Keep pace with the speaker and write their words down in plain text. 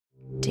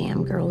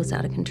damn girl was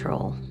out of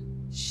control.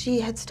 She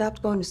had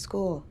stopped going to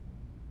school.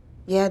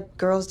 You had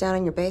girls down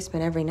in your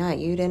basement every night.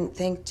 You didn't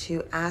think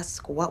to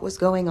ask what was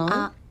going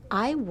on?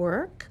 I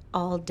work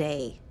all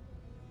day.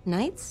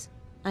 Nights,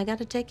 I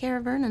gotta take care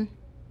of Vernon.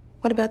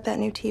 What about that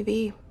new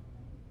TV?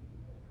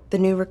 The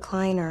new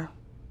recliner?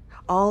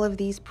 All of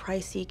these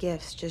pricey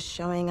gifts just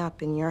showing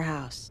up in your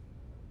house.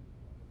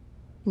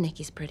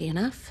 Nikki's pretty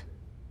enough.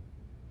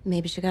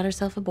 Maybe she got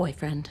herself a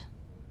boyfriend.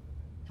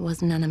 It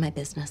was none of my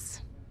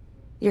business.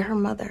 You're her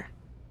mother.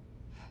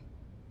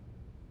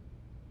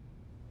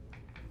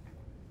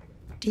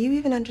 Do you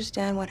even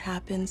understand what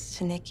happens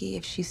to Nikki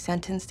if she's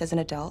sentenced as an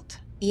adult?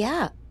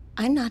 Yeah,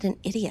 I'm not an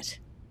idiot.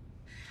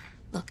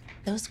 Look,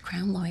 those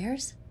Crown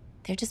lawyers,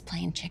 they're just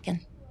playing chicken,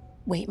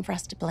 waiting for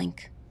us to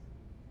blink.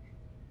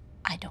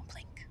 I don't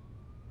blink.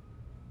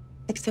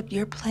 Except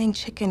you're playing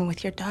chicken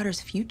with your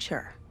daughter's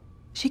future.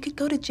 She could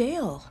go to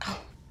jail.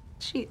 Oh,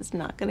 she is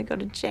not gonna go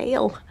to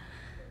jail.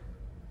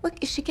 Look,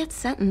 if she gets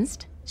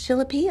sentenced,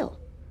 she'll appeal.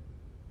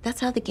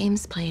 That's how the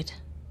game's played.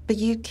 But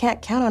you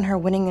can't count on her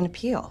winning an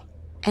appeal.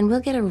 And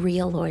we'll get a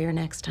real lawyer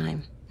next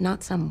time,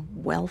 not some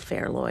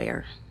welfare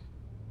lawyer.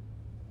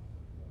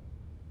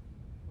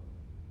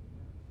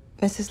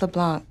 Mrs.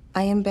 LeBlanc,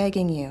 I am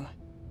begging you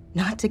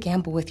not to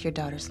gamble with your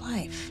daughter's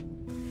life.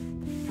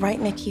 Write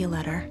Nikki a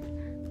letter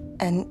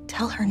and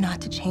tell her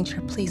not to change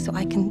her plea so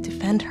I can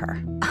defend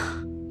her.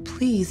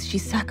 Please,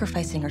 she's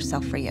sacrificing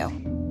herself for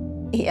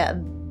you. Yeah,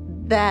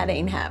 that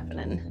ain't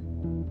happening.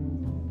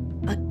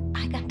 Look,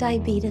 I got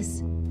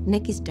diabetes.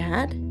 Nikki's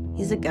dad,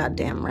 he's a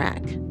goddamn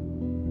wreck.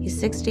 He's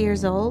 60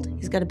 years old,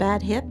 he's got a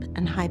bad hip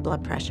and high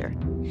blood pressure.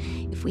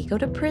 If we go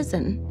to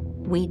prison,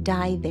 we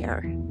die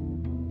there.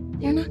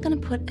 They're not gonna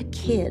put a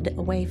kid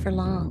away for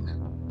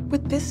long.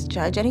 With this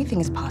judge,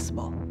 anything is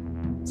possible.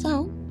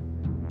 So,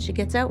 she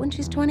gets out when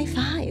she's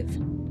 25.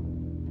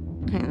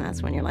 And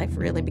that's when your life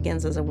really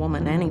begins as a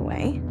woman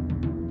anyway.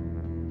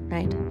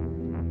 Right?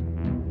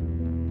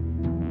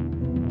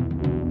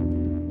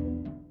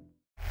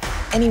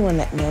 Anyone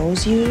that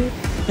knows you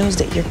knows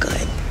that you're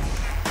good,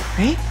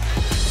 right?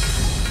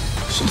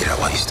 You should get out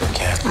while you still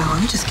can. Oh,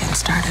 I'm just getting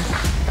started.